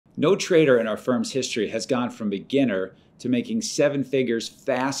No trader in our firm's history has gone from beginner to making seven figures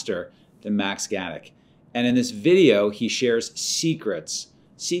faster than Max Gannick. And in this video, he shares secrets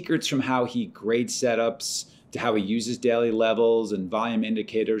from how he grades setups to how he uses daily levels and volume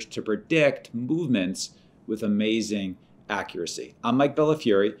indicators to predict movements with amazing accuracy. I'm Mike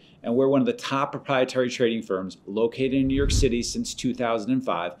Bellafiore, and we're one of the top proprietary trading firms located in New York City since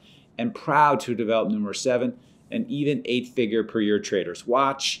 2005 and proud to develop numerous 7 and even 8-figure per year traders.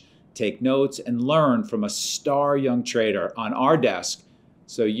 Watch, take notes, and learn from a star young trader on our desk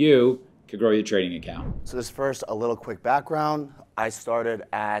so you can grow your trading account. So this first, a little quick background. I started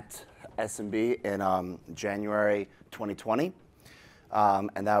at S&B in January 2020,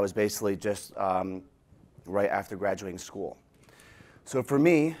 and that was basically just right after graduating school. So for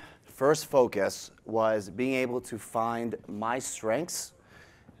me, first focus was being able to find my strengths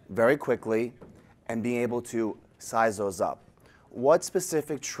very quickly and being able to size those up. What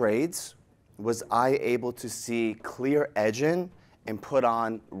specific trades was I able to see clear edge in and put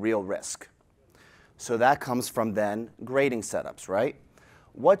on real risk? So that comes from then grading setups, right?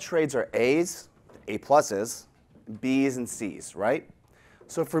 What trades are A's, A pluses, B's, and C's, right?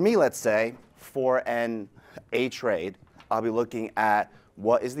 So for me, let's say, for an A trade, I'll be looking at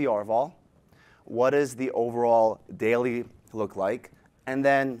what is the RVOL, what is the overall daily look like, and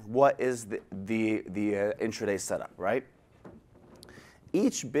then what is the intraday setup, right?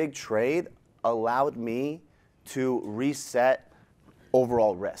 Each big trade allowed me to reset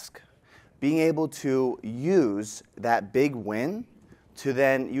overall risk. Being able to use that big win to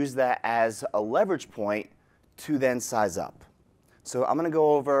then use that as a leverage point to then size up. So I'm going to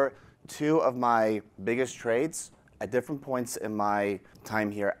go over 2 of my biggest trades at different points in my time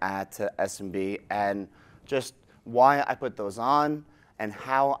here at S&B and just why I put those on and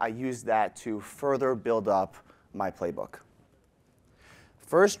how I use that to further build up my playbook.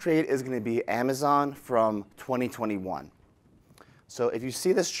 First trade is going to be Amazon from 2021. So if you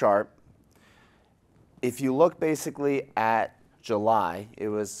see this chart, if you look basically at July, it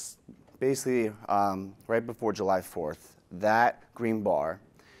was basically right before July 4th, that green bar,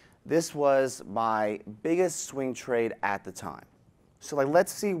 this was my biggest swing trade at the time. So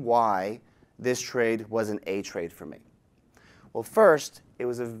let's see why this trade was an A trade for me. Well, first, it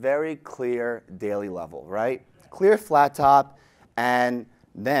was a very clear daily level, right? Clear flat top, and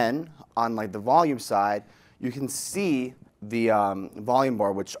then on the volume side, you can see the volume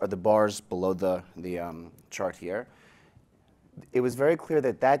bar, which are the bars below the chart here. It was very clear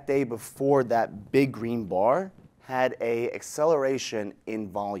that that day before that big green bar had a acceleration in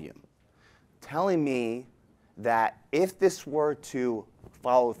volume, telling me that if this were to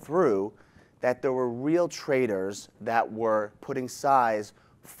follow through, that there were real traders that were putting size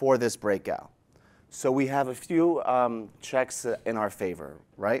for this breakout. So we have a few checks in our favor,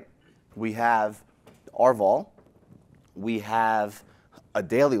 right? We have RVOL, we have a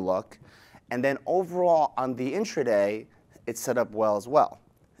daily look, and then overall on the intraday, it's set up well as well.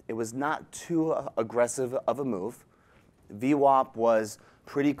 It was not too aggressive of a move. VWAP was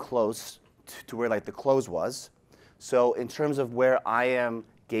pretty close to where the close was. So in terms of where I am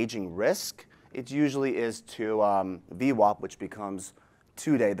gauging risk, it usually is to VWAP, which becomes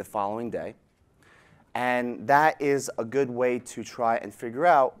 2-day the following day. And that is a good way to try and figure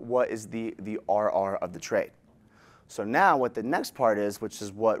out what is the RR of the trade. So now what the next part is, which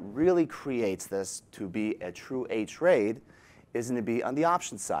is what really creates this to be a true A trade, is going to be on the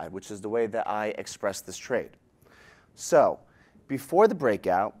option side, which is the way that I express this trade. So before the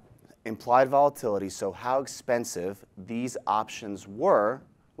breakout, implied volatility, so how expensive these options were,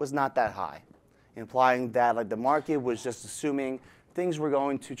 was not that high, implying that the market was just assuming things were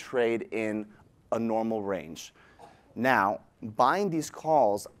going to trade in a normal range. Now, buying these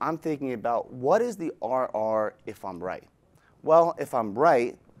calls, I'm thinking about what is the RR if I'm right? Well, if I'm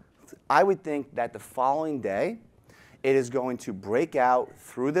right, I would think that the following day, it is going to break out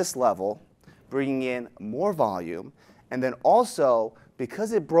through this level, bringing in more volume, and then also,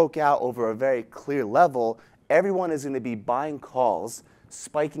 because it broke out over a very clear level, everyone is going to be buying calls,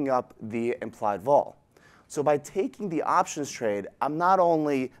 spiking up the implied vol. So by taking the options trade, I'm not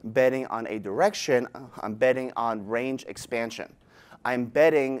only betting on a direction, I'm betting on range expansion. I'm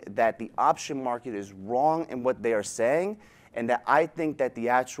betting that the option market is wrong in what they are saying, and that I think that the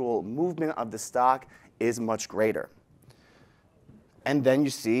actual movement of the stock is much greater. And then you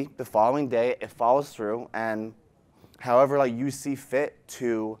see the following day, it follows through, and however you see fit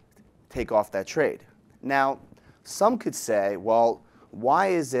to take off that trade. Now, some could say, well, why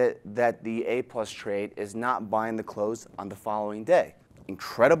is it that the A plus trade is not buying the close on the following day?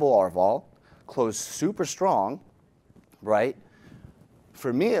 Incredible RVOL, closed super strong, right?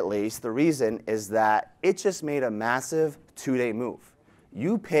 For me at least, the reason is that it just made a massive 2-day move.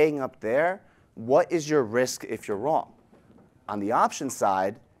 You paying up there, what is your risk if you're wrong? On the option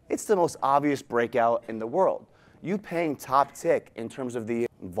side, it's the most obvious breakout in the world. You paying top tick in terms of the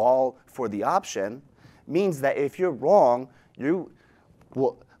vol for the option means that if you're wrong, you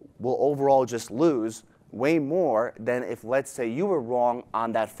will overall just lose way more than if, let's say, you were wrong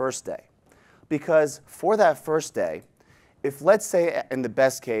on that first day. Because for that first day, if, let's say, in the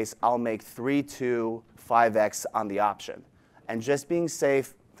best case, I'll make 3 to 5x on the option, and just being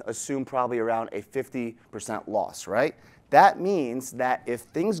safe, assume probably around a 50% loss, right? That means that if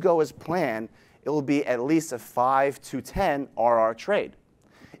things go as planned, it will be at least a 5 to 10 RR trade.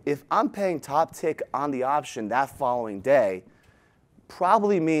 If I'm paying top tick on the option that following day,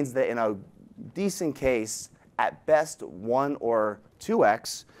 probably means that in a decent case, at best 1 or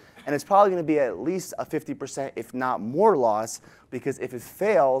 2x, and it's probably going to be at least a 50%, if not more loss, because if it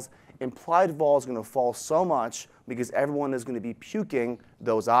fails, implied vol is going to fall so much because everyone is going to be puking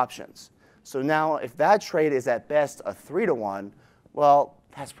those options. So now if that trade is at best a 3 to 1, well,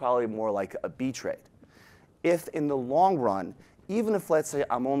 that's probably more like a B trade. If in the long run, even if, let's say,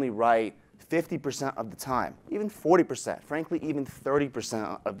 I'm only right 50% of the time, even 40%, frankly, even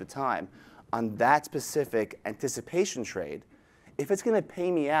 30% of the time on that specific anticipation trade, if it's going to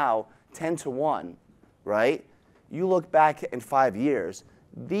pay me out 10 to 1, right, you look back in 5 years,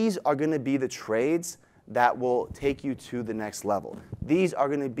 these are going to be the trades that will take you to the next level. These are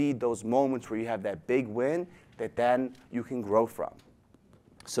going to be those moments where you have that big win that then you can grow from.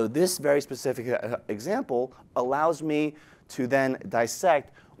 So this very specific example allows me to then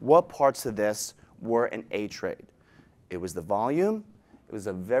dissect what parts of this were an A trade. It was the volume, it was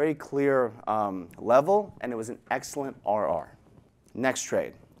a very clear level, and it was an excellent RR. Next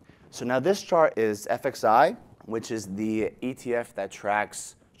trade. So now this chart is FXI, which is the ETF that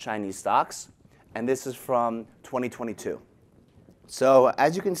tracks Chinese stocks, and this is from 2022. So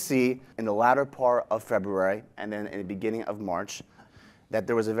as you can see in the latter part of February and then in the beginning of March, that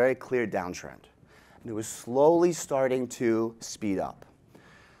there was a very clear downtrend. And it was slowly starting to speed up.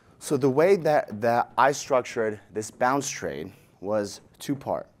 So the way that I structured this bounce trade was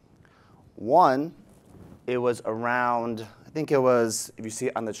two-part. One, it was around, I think it was, if you see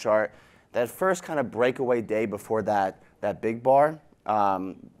it on the chart, that first kind of breakaway day before that big bar.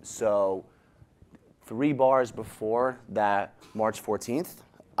 So 3 bars before that March 14th,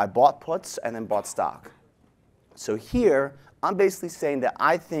 I bought puts and then bought stock. So here, I'm basically saying that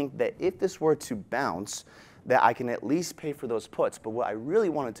I think that if this were to bounce, that I can at least pay for those puts. But what I really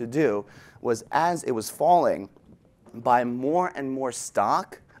wanted to do was, as it was falling, buy more and more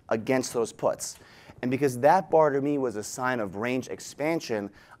stock against those puts. And because that bar to me was a sign of range expansion,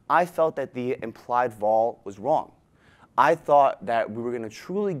 I felt that the implied vol was wrong. I thought that we were going to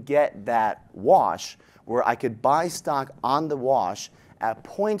truly get that wash where I could buy stock on the wash at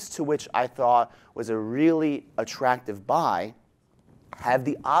points to which I thought was a really attractive buy, have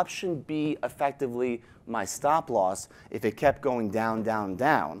the option be effectively my stop loss if it kept going down, down,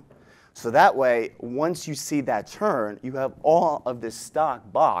 down. So that way, once you see that turn, you have all of this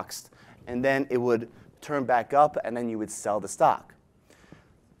stock boxed, and then it would turn back up, and then you would sell the stock.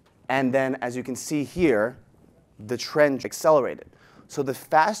 And then, as you can see here, the trend accelerated. So the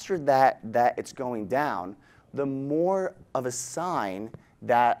faster that it's going down, the more of a sign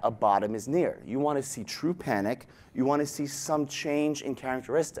that a bottom is near. You want to see true panic. You want to see some change in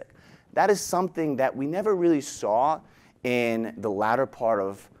characteristic. That is something that we never really saw in the latter part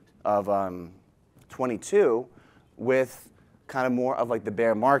of 22 with kind of more of like the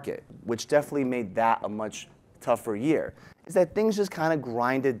bear market, which definitely made that a much tougher year, is that things just kind of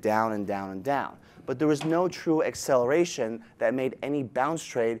grinded down and down and down. But there was no true acceleration that made any bounce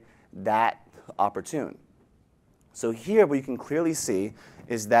trade that opportune. So here what you can clearly see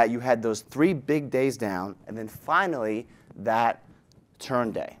is that you had those 3 big days down, and then finally that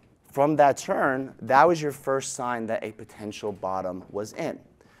turn day. From that turn, that was your first sign that a potential bottom was in.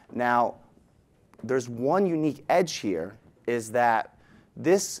 Now, there's one unique edge here, is that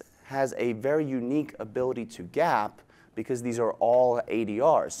this has a very unique ability to gap because these are all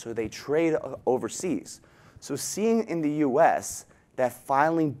ADRs, so they trade overseas. So seeing in the US that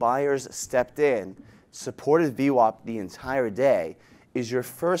finally buyers stepped in, supported VWAP the entire day, is your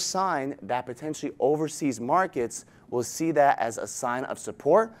first sign that potentially overseas markets will see that as a sign of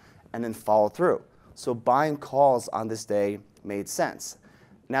support and then follow through. So buying calls on this day made sense.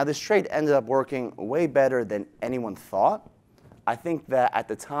 Now this trade ended up working way better than anyone thought. I think that at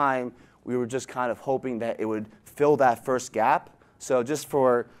the time we were just kind of hoping that it would fill that first gap. So just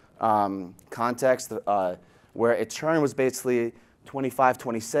for context, where it turned was basically 25,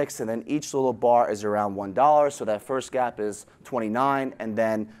 26, and then each little bar is around $1. So that first gap is 29, and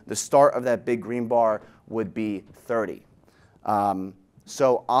then the start of that big green bar would be 30.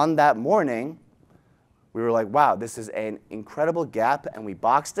 So on that morning, we were like, wow, this is an incredible gap, and we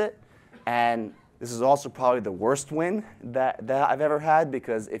boxed it. And this is also probably the worst win that I've ever had,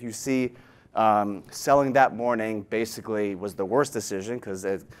 because if you see, selling that morning basically was the worst decision because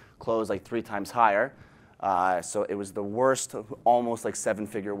it closed like 3 times higher. So it was the worst, almost like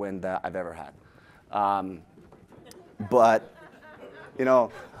 7-figure win that I've ever had. But, you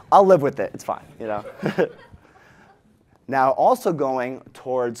know, I'll live with it. It's fine, you know. Now, also going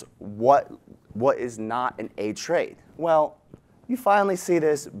towards what is not an A trade. Well, you finally see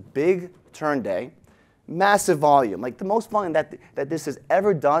this big turn day, massive volume, like the most volume that this has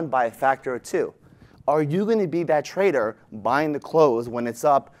ever done by a factor of 2. Are you going to be that trader buying the close when it's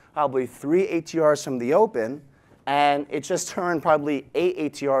up probably 3 ATRs from the open, and it just turned probably 8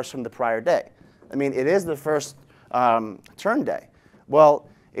 ATRs from the prior day? I mean, it is the first turn day. Well,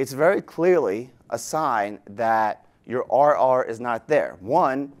 it's very clearly a sign that your RR is not there.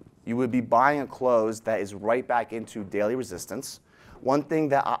 One, you would be buying a close that is right back into daily resistance. One thing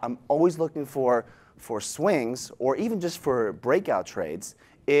that I'm always looking for swings, or even just for breakout trades,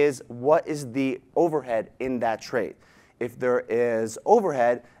 is what is the overhead in that trade. If there is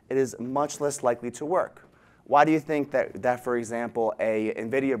overhead, it is much less likely to work. Why do you think that for example, a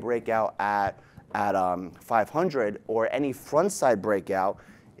NVIDIA breakout at 500 or any front side breakout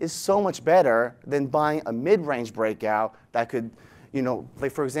is so much better than buying a mid-range breakout that could, you know,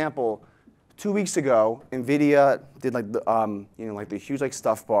 like for example, 2 weeks ago, NVIDIA did like the, you know, like the huge like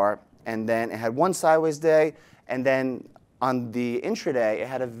stuff bar, and then it had one sideways day, and then on the intraday, it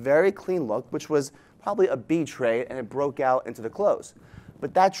had a very clean look, which was probably a B trade, and it broke out into the close.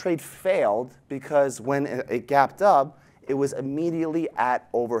 But that trade failed because when it gapped up, it was immediately at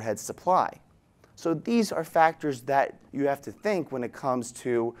overhead supply. So these are factors that you have to think when it comes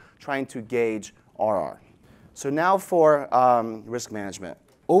to trying to gauge RR. So now for risk management.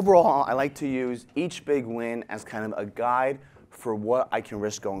 Overall, I like to use each big win as kind of a guide for what I can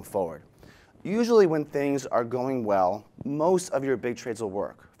risk going forward. Usually when things are going well, most of your big trades will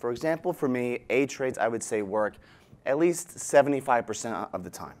work. For example, for me, A trades I would say work at least 75% of the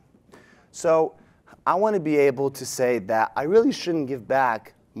time. So I want to be able to say that I really shouldn't give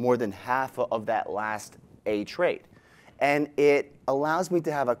back more than half of that last A trade. And it allows me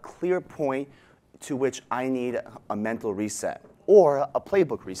to have a clear point to which I need a mental reset or a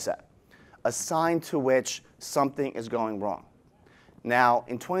playbook reset, a sign to which something is going wrong. Now,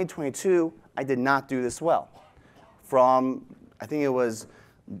 in 2022, I did not do this well. From, I think it was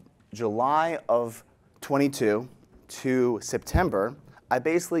July of 22 to September, I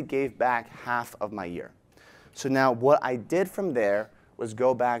basically gave back half of my year. So now what I did from there was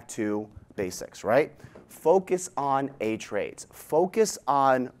go back to basics, right? Focus on A trades. Focus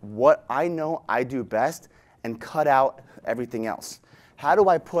on what I know I do best and cut out everything else. How do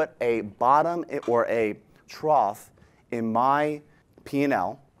I put a bottom or a trough in my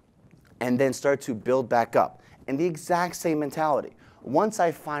P&L and then start to build back up? And the exact same mentality. Once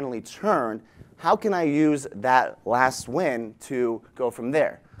I finally turn, how can I use that last win to go from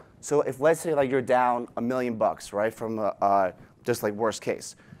there? So if let's say like you're down $1 million, right, from just like worst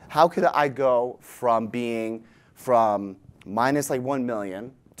case, how could I go from being from minus like 1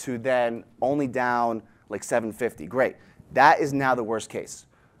 million to then only down like 750? Great. That is now the worst case.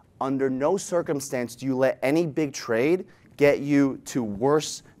 Under no circumstance do you let any big trade get you to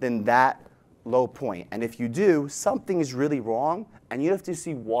worse than that low point. And if you do, something is really wrong, and you have to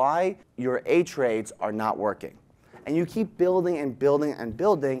see why your A trades are not working. And you keep building and building and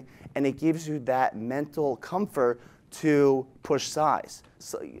building, and it gives you that mental comfort to push size.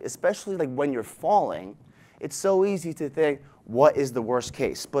 So especially like when you're falling, it's so easy to think, what is the worst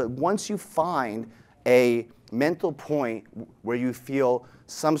case? But once you find a mental point where you feel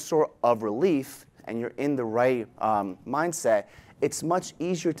some sort of relief and you're in the right mindset, it's much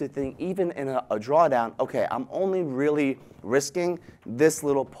easier to think, even in a drawdown, okay, I'm only really risking this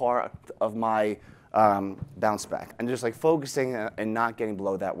little part of my bounce back, and just like focusing and not getting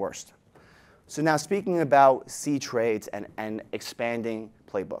below that worst. So now speaking about C trades and expanding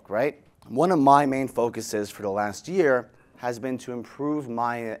playbook, right? One of my main focuses for the last year has been to improve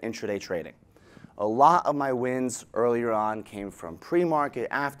my intraday trading. A lot of my wins earlier on came from pre-market,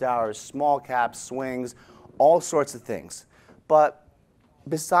 after hours, small caps, swings, all sorts of things. But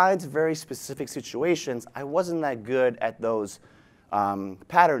besides very specific situations, I wasn't that good at those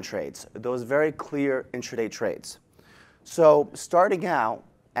pattern trades, those very clear intraday trades. So starting out,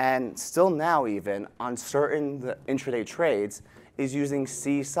 and still now even, on certain intraday trades, is using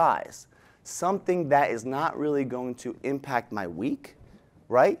C size, something that is not really going to impact my week,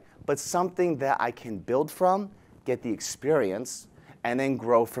 right? But something that I can build from, get the experience, and then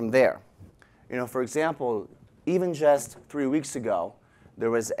grow from there. You know, for example, even just 3 weeks ago,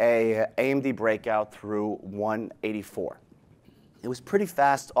 there was a AMD breakout through 184. It was pretty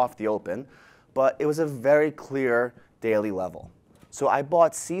fast off the open, but it was a very clear daily level. So I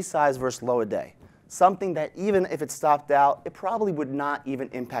bought C size versus low a day, something that even if it stopped out, it probably would not even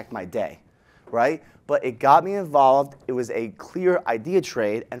impact my day, right? But it got me involved. It was a clear idea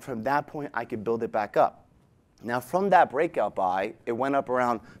trade, and from that point, I could build it back up. Now, from that breakout buy, it went up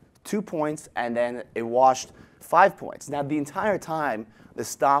around 2 points, and then it washed 5 points. Now, the entire time, the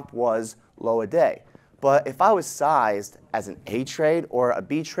stop was low a day. But if I was sized as an A trade or a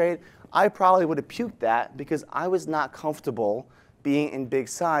B trade, I probably would have puked that because I was not comfortable being in big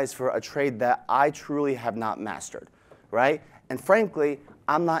size for a trade that I truly have not mastered, right? And frankly,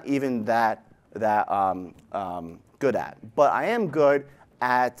 I'm not even that good at. But I am good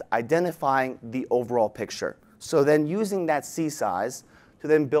at identifying the overall picture. So then using that C size to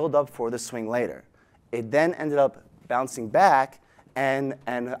then build up for the swing later. It then ended up bouncing back, and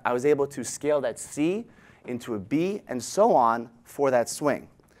I was able to scale that C into a B and so on for that swing.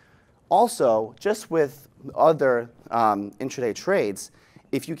 Also, just with other intraday trades,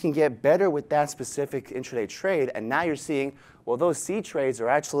 if you can get better with that specific intraday trade, and now you're seeing, well, those C trades are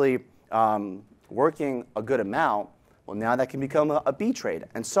actually working a good amount, well, now that can become a B trade,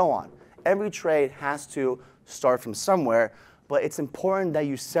 and so on. Every trade has to start from somewhere, but it's important that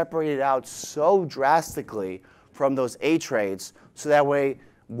you separate it out so drastically from those A trades, so that way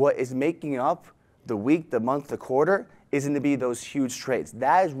what is making up the week, the month, the quarter is going to be those huge trades.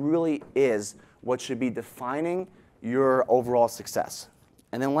 That really is what should be defining your overall success.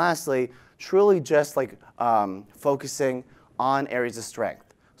 And then lastly, truly just like focusing on areas of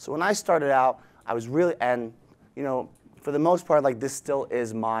strength. So when I started out, I was really, and you know, for the most part, like this still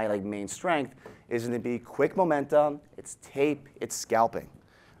is my like main strength, is going to be quick momentum, it's tape, it's scalping.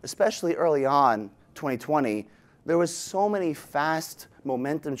 Especially early on, 2020, there was so many fast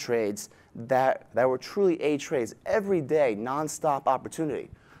momentum trades that were truly A trades every day, nonstop opportunity.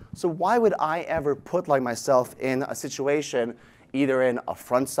 So why would I ever put like myself in a situation, either in a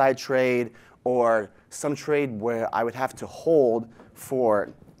front side trade or some trade where I would have to hold for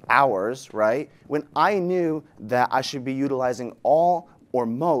hours, right? When I knew that I should be utilizing all or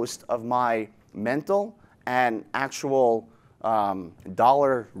most of my mental and actual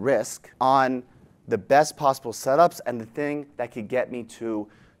dollar risk on the best possible setups and the thing that could get me to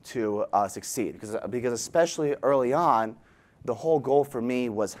succeed. Because especially early on, the whole goal for me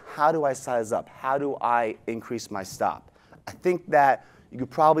was how do I size up? How do I increase my stop? I think that you could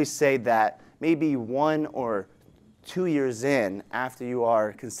probably say that maybe 1 or 2 years in, after you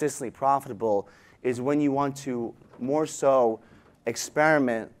are consistently profitable, is when you want to more so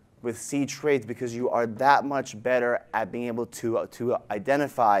experiment with C trades because you are that much better at being able to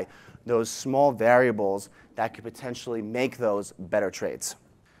identify those small variables that could potentially make those better trades.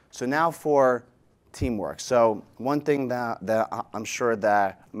 So now for teamwork. So one thing that I'm sure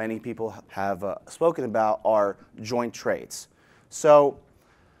that many people have spoken about are joint trades. So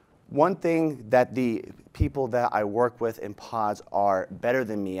one thing that the people that I work with in pods are better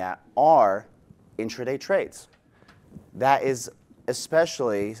than me at are intraday trades. That is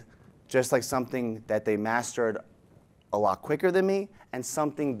especially just like something that they mastered a lot quicker than me and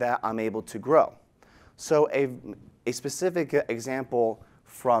something that I'm able to grow. So a specific example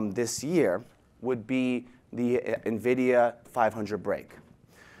from this year would be the NVIDIA 500 break.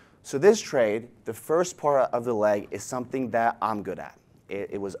 So this trade, the first part of the leg is something that I'm good at.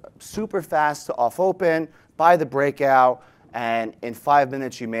 It was super fast to off open, buy the breakout, and in 5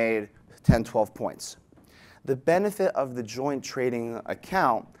 minutes you made 10, 12 points. The benefit of the joint trading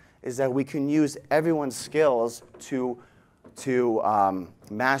account is that we can use everyone's skills to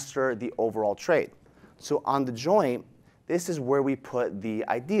master the overall trade. So on the joint, this is where we put the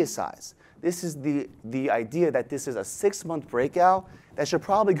idea size. This is the idea that this is a 6-month breakout that should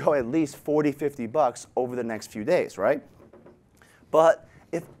probably go at least 40, 50 bucks over the next few days, right? But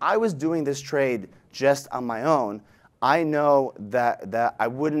if I was doing this trade just on my own, I know that I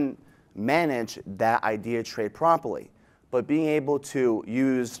wouldn't manage that idea trade properly. But being able to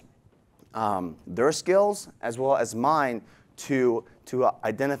use their skills as well as mine to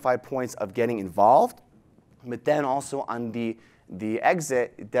identify points of getting involved, but then also on the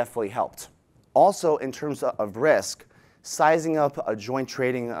exit, it definitely helped. Also, in terms of risk, sizing up a joint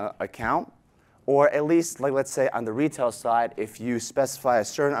trading account, or at least, like let's say on the retail side, if you specify a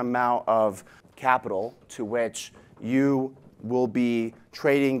certain amount of capital to which you will be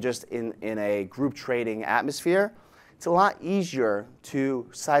trading just in a group trading atmosphere, it's a lot easier to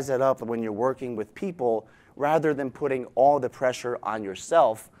size that up when you're working with people rather than putting all the pressure on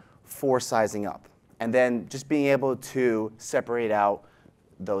yourself for sizing up. And then just being able to separate out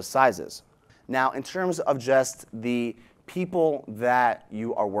those sizes. Now, in terms of just the people that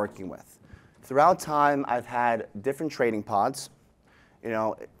you are working with, throughout time, I've had different trading pods. You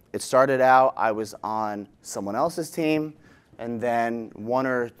know, it started out, I was on someone else's team, and then 1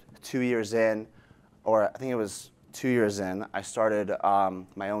 or 2 years in, or I think it was 2 years in, I started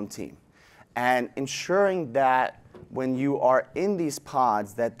my own team. And ensuring that when you are in these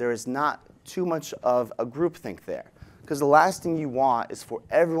pods that there is not too much of a groupthink there. Because the last thing you want is for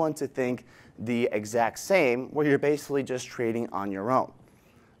everyone to think the exact same, where you're basically just trading on your own.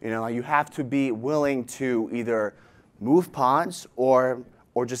 You know, you have to be willing to either move pods or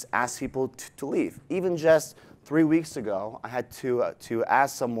just ask people to leave. Even just 3 weeks ago, I had to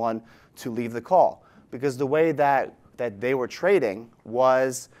ask someone to leave the call because the way that they were trading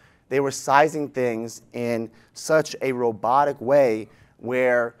was they were sizing things in such a robotic way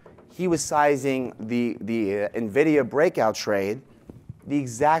where he was sizing the NVIDIA breakout trade the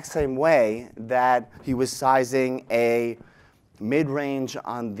exact same way that he was sizing a mid-range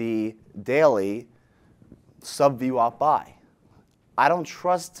on the daily sub-view op buy. I don't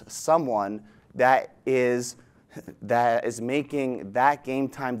trust someone that is making that game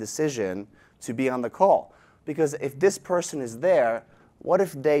time decision to be on the call. Because if this person is there, what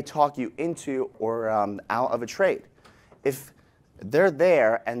if they talk you into or out of a trade? If they're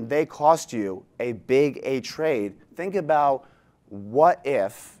there and they cost you a big A trade, think about what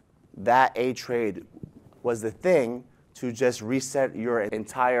if that A trade was the thing to just reset your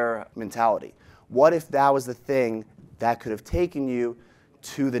entire mentality? What if that was the thing that could have taken you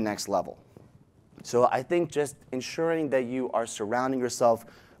to the next level? So I think just ensuring that you are surrounding yourself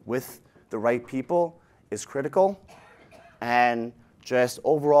with the right people is critical, and just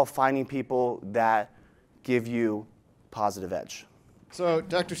overall finding people that give you positive edge. So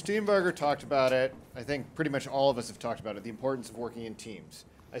Dr. Steenbarger talked about it. I think pretty much all of us have talked about it, the importance of working in teams.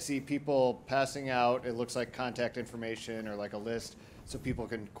 I see people passing out, it looks like contact information or like a list so people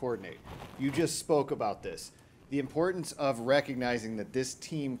can coordinate. You just spoke about this, the importance of recognizing that this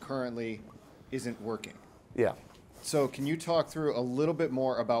team currently isn't working. Yeah. So can you talk through a little bit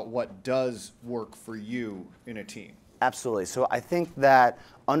more about what does work for you in a team? Absolutely. So I think that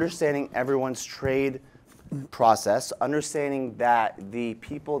understanding everyone's trade process, understanding that the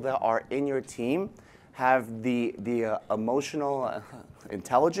people that are in your team have the emotional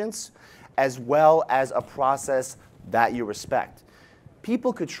intelligence as well as a process that you respect.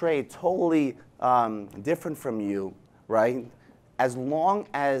 People could trade totally different from you, right? As long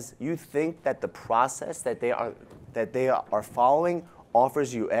as you think that the process that they are following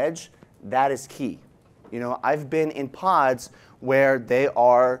offers you edge, that is key. You know, I've been in pods where they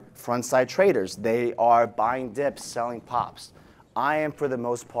are front side traders. They are buying dips, selling pops. I am, for the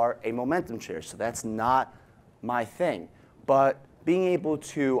most part, a momentum trader, so that's not my thing. But being able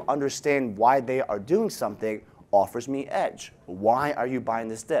to understand why they are doing something offers me edge. Why are you buying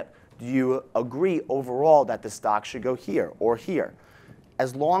this dip? Do you agree overall that the stock should go here or here?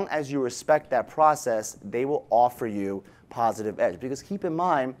 As long as you respect that process, they will offer you positive edge. Because keep in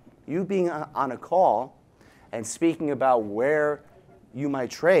mind, you being on a call and speaking about where you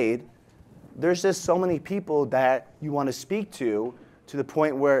might trade, there's just so many people that you want to speak to the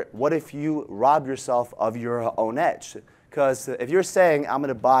point where what if you rob yourself of your own edge? Because if you're saying I'm going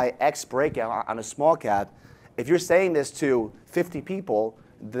to buy X breakout on a small cap, if you're saying this to 50 people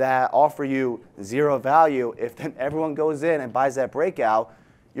that offer you zero value, if then everyone goes in and buys that breakout,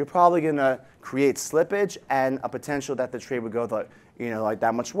 you're probably going to create slippage and a potential that the trade would go like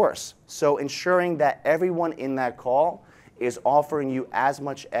that much worse. So ensuring that everyone in that call is offering you as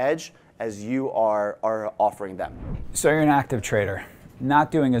much edge as you are offering them. So you're an active trader,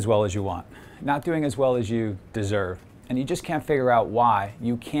 not doing as well as you want, not doing as well as you deserve, and you just can't figure out why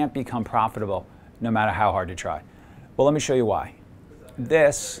you can't become profitable no matter how hard you try. Well, let me show you why.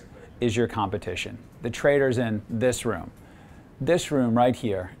 This is your competition. The traders in this room. This room right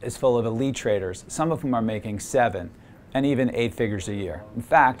here is full of elite traders, some of whom are making 7 and even 8 figures a year. In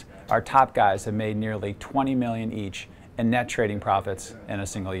fact, our top guys have made nearly 20 million each in net trading profits in a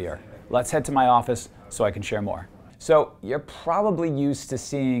single year. Let's head to my office so I can share more. So you're probably used to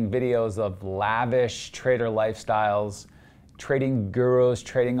seeing videos of lavish trader lifestyles, trading gurus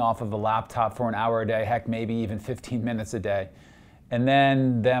trading off of the laptop for an hour a day, heck, maybe even 15 minutes a day, and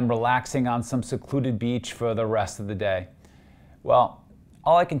then them relaxing on some secluded beach for the rest of the day. Well,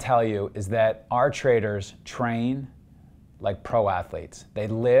 all I can tell you is that our traders train, like pro athletes. They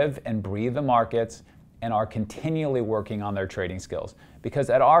live and breathe the markets and are continually working on their trading skills. Because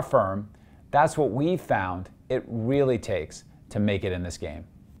at our firm, that's what we found it really takes to make it in this game.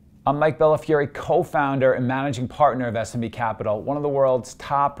 I'm Mike Bellafiore, co-founder and managing partner of S&B Capital, one of the world's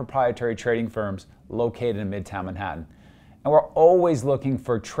top proprietary trading firms located in Midtown Manhattan. And we're always looking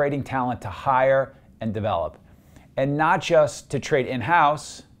for trading talent to hire and develop. And not just to trade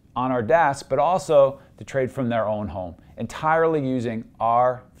in-house on our desk, but also to trade from their own home, entirely using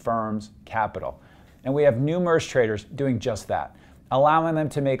our firm's capital. And we have numerous traders doing just that, allowing them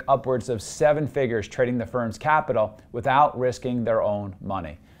to make upwards of 7 figures trading the firm's capital without risking their own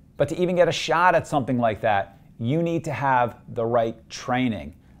money. But to even get a shot at something like that, you need to have the right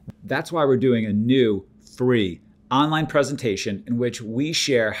training. That's why we're doing a new free online presentation in which we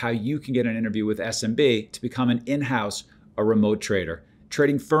share how you can get an interview with S&B to become an in-house or remote trader,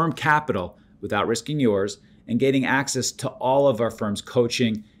 trading firm capital without risking yours and gaining access to all of our firm's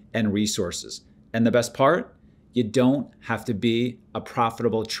coaching and resources. And the best part? You don't have to be a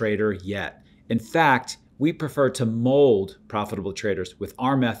profitable trader yet. In fact, we prefer to mold profitable traders with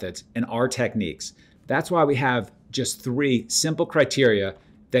our methods and our techniques. That's why we have just 3 simple criteria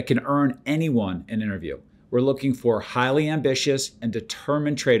that can earn anyone an interview. We're looking for highly ambitious and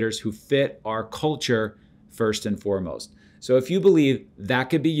determined traders who fit our culture first and foremost. So if you believe that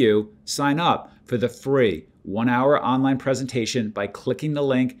could be you, sign up for the free 1-hour online presentation by clicking the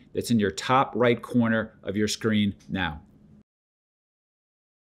link that's in your top right corner of your screen now.